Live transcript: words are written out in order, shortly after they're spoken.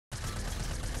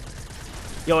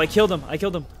Yo, I killed him. I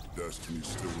killed him. Destiny's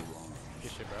still alive.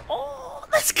 Good shit, bro. Oh,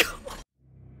 let's go.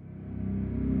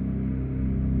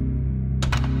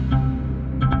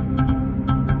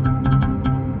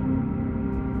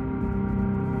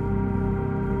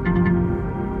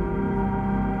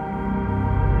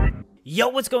 Yo,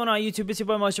 what's going on YouTube? It's your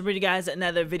boy Motion bringing you guys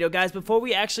another video. Guys, before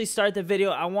we actually start the video,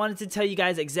 I wanted to tell you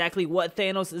guys exactly what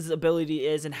Thanos' ability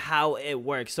is and how it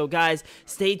works. So guys,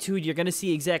 stay tuned. You're gonna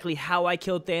see exactly how I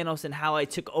killed Thanos and how I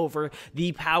took over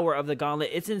the power of the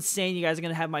gauntlet. It's insane. You guys are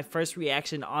gonna have my first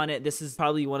reaction on it. This is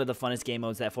probably one of the funnest game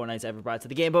modes that Fortnite's ever brought to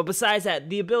the game. But besides that,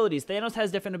 the abilities. Thanos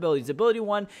has different abilities. Ability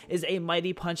 1 is a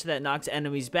mighty punch that knocks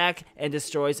enemies back and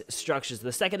destroys structures.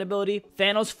 The second ability,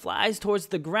 Thanos flies towards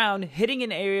the ground, hitting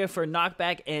an area for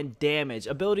knockback and damage.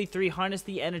 Ability 3, harness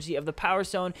the energy of the power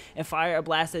stone and fire a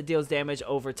blast that deals damage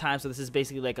over time. So this is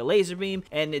basically like a laser beam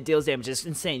and it deals damage. It's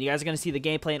insane. You guys are going to see the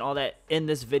gameplay and all that in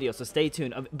this video, so stay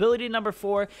tuned. Ability number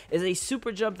 4 is a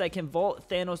super jump that can vault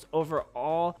Thanos over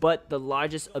all but the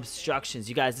largest obstructions.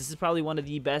 You guys, this is probably one of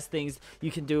the best things you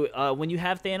can do when you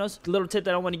have Thanos. Little tip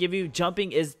that I want to give you,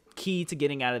 jumping is key to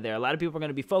getting out of there. A lot of people are going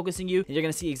to be focusing you and you're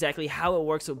going to see exactly how it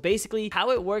works. So basically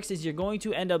how it works is you're going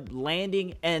to end up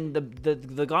landing and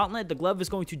the gauntlet, the glove is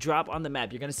going to drop on the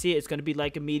map. You're going to see it. It's going to be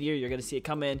like a meteor. You're going to see it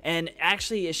come in and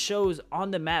actually it shows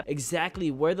on the map exactly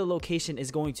where the location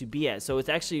is going to be at. So it's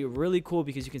actually really cool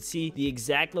because you can see the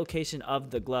exact location of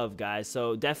the glove, guys.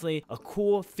 So definitely a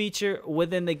cool feature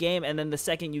within the game. And then the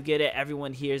second you get it,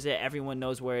 everyone hears it. Everyone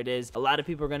knows where it is. A lot of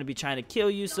people are going to be trying to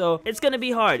kill you. So it's going to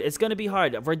be hard. It's going to be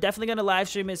hard. We're definitely going to live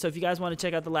stream it, so if you guys want to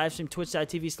check out the live stream,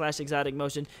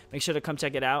 twitch.tv/exoticmotion, make sure to come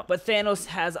check it out. But Thanos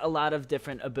has a lot of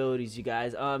different abilities, you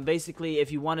guys. Basically,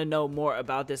 if you want to know more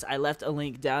about this, I left a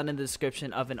link down in the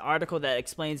description of an article that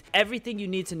explains everything you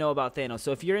need to know about Thanos.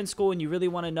 So if you're in school and you really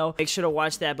want to know, make sure to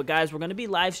watch that. But guys, we're going to be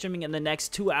live streaming in the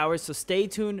next 2 hours, so stay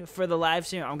tuned for the live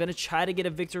stream. I'm going to try to get a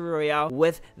victory royale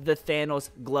with the Thanos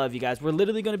glove, you guys. We're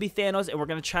literally going to be Thanos and we're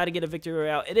going to try to get a victory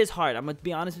royale. It is hard. I'm going to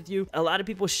be honest with you. A lot of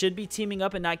people should be teaming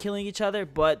up and not killing each other,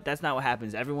 but that's not what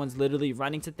happens. Everyone's literally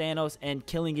running to Thanos and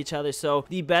killing each other. So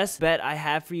the best bet I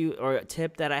have for you, or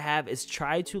tip that I have, is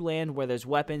try to land where there's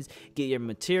weapons. Get your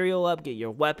material up, get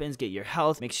your weapons, get your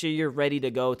health. Make sure you're ready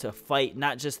to go to fight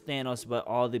not just Thanos but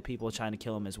all the people trying to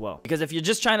kill him as well, because if you're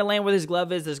just trying to land where his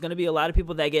glove is, there's going to be a lot of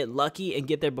people that get lucky and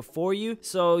get there before you.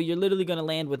 So you're literally going to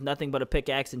land with nothing but a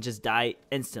pickaxe and just die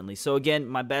instantly. So again,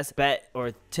 my best bet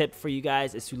or tip for you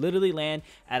guys is to literally land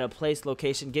at a place,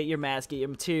 location, get your mask, get your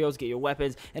materials, get your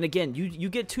weapons. And again, you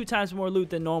get 2 times more loot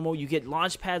than normal. You get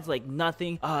launch pads like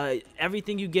nothing.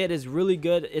 Everything you get is really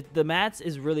good. The mats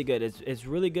is really good. It's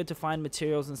really good to find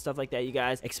materials and stuff like that, you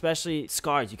guys, especially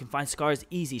scars. You can find scars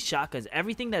easy, shotguns,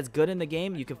 everything that's good in the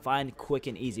game you can find quick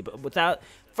and easy. But without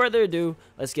further ado,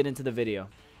 let's get into the video.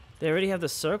 They already have the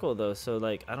circle though, so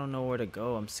like I don't know where to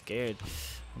go. I'm scared.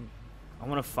 I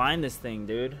want to find this thing,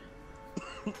 dude.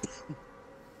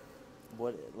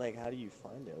 What, like, how do you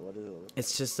find it? What is it?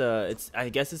 It's just I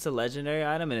guess it's a legendary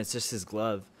item and it's just his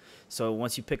glove. So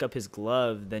once you pick up his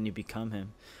glove, then you become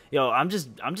him. Yo, I'm just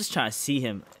trying to see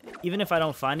him. Even if I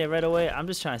don't find it right away, I'm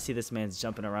just trying to see this man's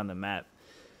jumping around the map.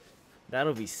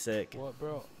 That'll be sick. What,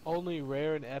 bro? Only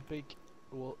rare and epic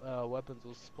weapons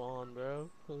will spawn, bro.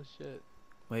 Holy shit.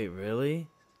 Wait, really?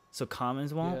 So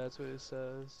commons won't? Yeah, that's what it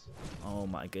says. Oh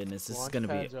my goodness, this Launch is gonna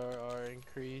pads be. are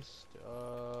increased.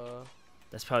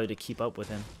 That's probably to keep up with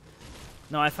him.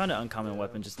 No, I found an uncommon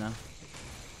weapon just now.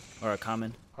 Or a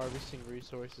common. Harvesting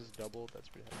resources doubled. That's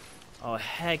pretty high. Oh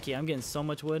heck yeah, I'm getting so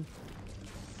much wood.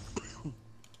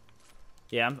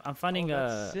 Yeah, I'm finding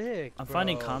that's sick, I'm bro.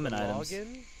 finding common The items.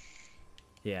 login?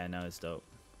 Yeah, I know, it's dope.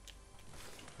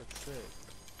 That's sick.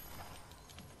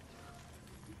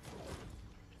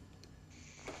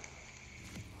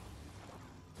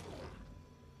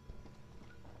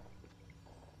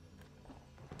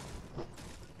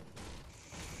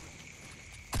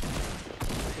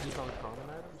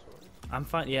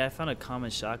 Yeah, I found a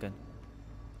common shotgun.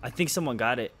 I think someone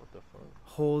got it. What the fuck?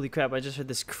 Holy crap, I just heard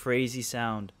this crazy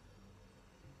sound.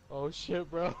 Oh shit,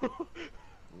 bro.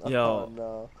 Yo. Oh,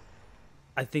 no.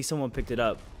 I think someone picked it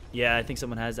up. Yeah, I think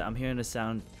someone has it. I'm hearing a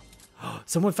sound.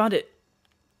 Someone found it.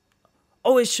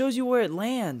 Oh, it shows you where it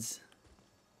lands.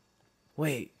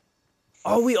 Wait.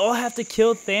 Oh, we all have to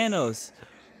kill Thanos.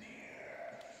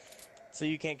 So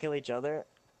you can't kill each other?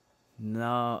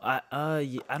 No, I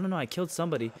don't know. I killed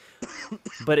somebody,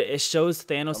 but it shows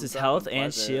Thanos' health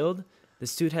and shield.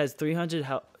 This dude has 300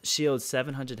 shield,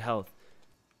 700 health,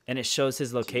 and it shows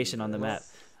his location on the map.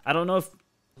 I don't know if.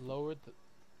 Lower the.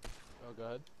 Oh, go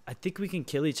ahead. I think we can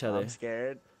kill each other. I'm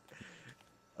scared.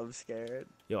 I'm scared.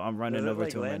 Yo, I'm running Does it, over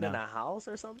like, to him right land in now. a house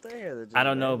or something? Or is it just I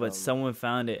don't know, but random? someone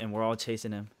found it and we're all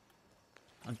chasing him.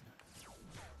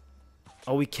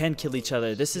 Oh, we can kill each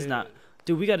other. This is not... shit.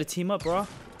 Dude, we got to team up, bro.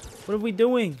 What are we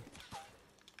doing?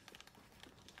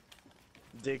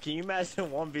 Dude, can you imagine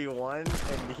 1v1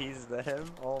 and he's them?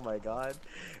 Oh my god.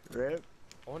 Rip.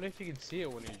 I wonder if you can see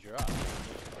it when you drop.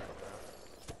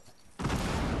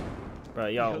 Bro,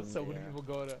 yo, So many people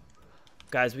go to.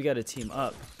 guys, we got to team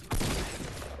up.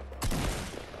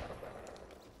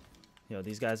 Yo,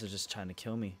 these guys are just trying to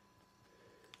kill me.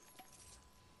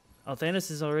 Oh, Thanos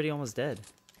is already almost dead.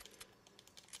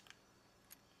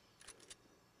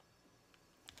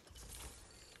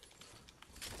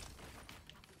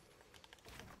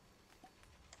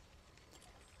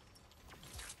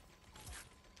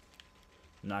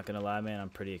 I'm not gonna lie, man, I'm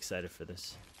pretty excited for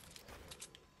this.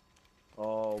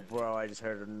 Oh, bro, I just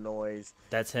heard a noise.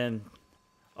 That's him.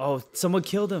 Oh, someone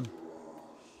killed him.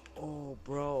 Oh,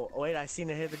 bro. Oh, wait, I seen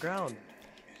it hit the ground.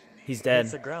 He's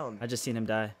Hits the dead. ground. I just seen him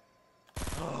die.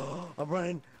 I'm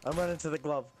running. I'm running to the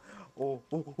glove. Oh,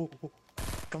 oh, oh, oh.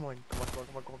 Come on, come on, come on,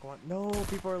 come on, come on, come on. No,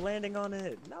 people are landing on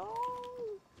it. No.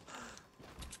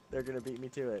 They're gonna beat me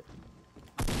to it.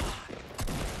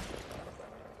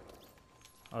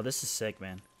 Oh, this is sick,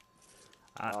 man.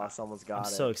 Oh, someone's got I'm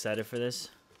it. so excited for this.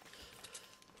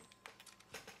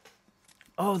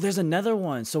 Oh, there's another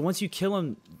one. So once you kill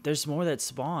him, there's more that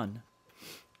spawn.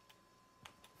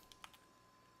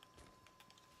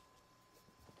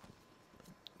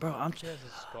 Bro, He has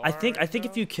a scar I think right if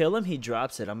now? you kill him, he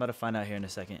drops it. I'm about to find out here in a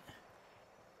second.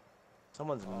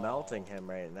 Someone's melting him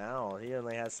right now. He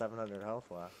only has 700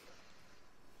 health left.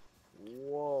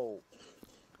 Whoa.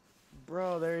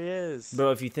 Bro, there he is.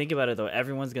 Bro, if you think about it though,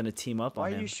 everyone's gonna team up Why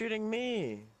on are him. you shooting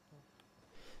me?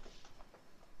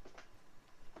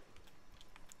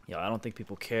 Yo, I don't think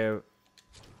people care.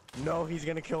 No, he's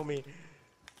gonna kill me.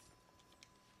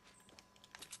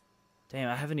 Damn,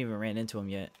 I haven't even ran into him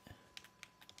yet.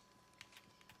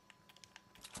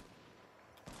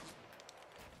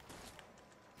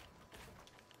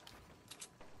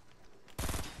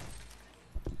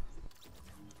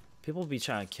 People be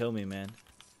trying to kill me, man.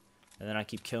 And then I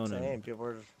keep killing them. Same, people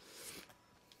are...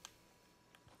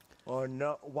 Oh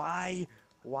no, why?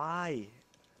 Why?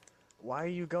 Why are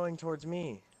you going towards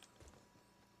me?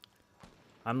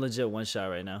 I'm legit one shot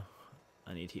right now.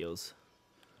 I need heals.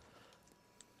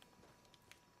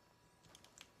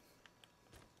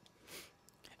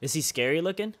 Is he scary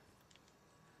looking?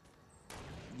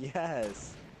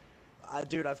 Yes.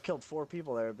 Dude, I've killed 4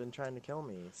 people that have been trying to kill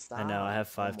me. Stop. I know, I have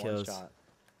 5 I'm kills. one shot.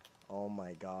 Oh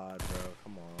my god, bro,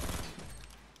 come on.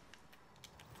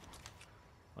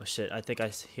 Oh shit, I think I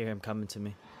hear him coming to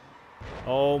me.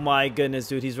 Oh my goodness,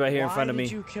 dude, he's right here in front of me. Why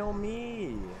did you kill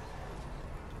me?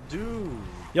 Dude.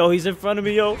 Yo, he's in front of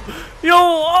me, yo. Yo,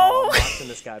 oh! I'm watching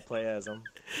this guy play as him.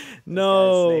 His name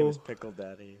No. is Pickle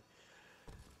Daddy.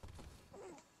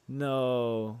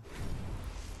 No.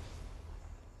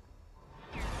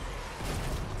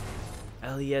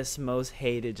 LES most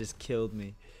hated just killed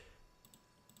me.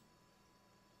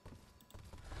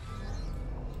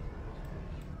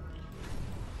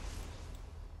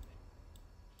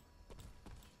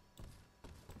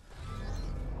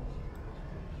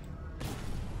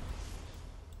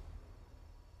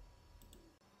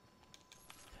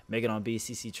 Make it on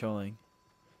BCC trolling.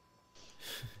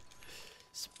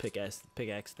 Just pickaxe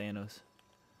Thanos.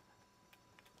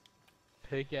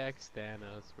 Pickaxe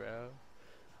Thanos, bro.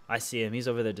 I see him. He's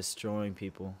over there destroying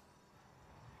people.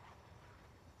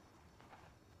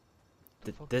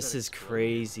 Fuck This that is exploding?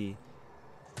 crazy.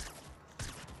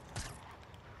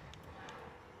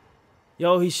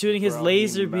 Yo, he's shooting his Bro, he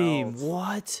laser beam. melts.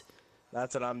 What?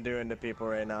 That's what I'm doing to people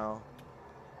right now.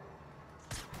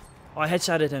 Oh, I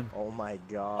headshotted him. Oh my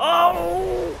god.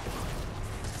 Oh!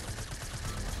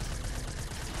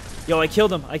 Yo, I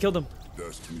killed him. I killed him.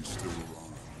 Destiny's still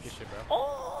alive. Good shit, bro.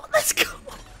 Oh, let's go.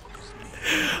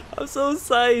 I'm so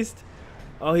psyched.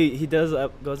 Oh, he does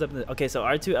goes up. Okay, so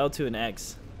R2, L2, and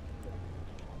X.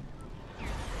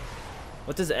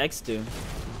 What does X do?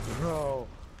 Bro.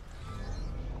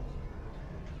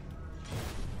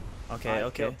 Okay, I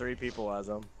okay. killed 3 people as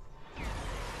him.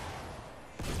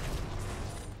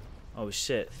 Oh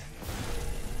shit.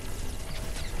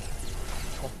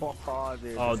 Oh,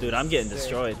 dude, Oh, this dude, is I'm getting sick,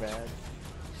 destroyed. Man.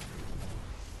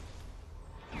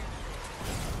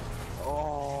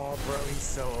 Oh, bro, he's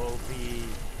so OP.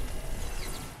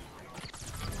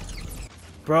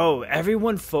 Bro,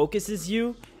 everyone focuses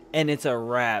you, and it's a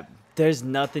wrap. There's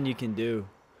nothing you can do.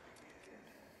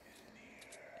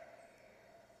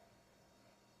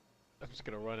 just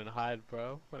gonna run and hide,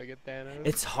 bro. When I get Thanos.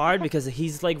 It's hard because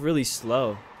he's like really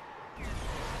slow.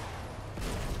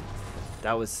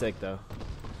 That was sick though.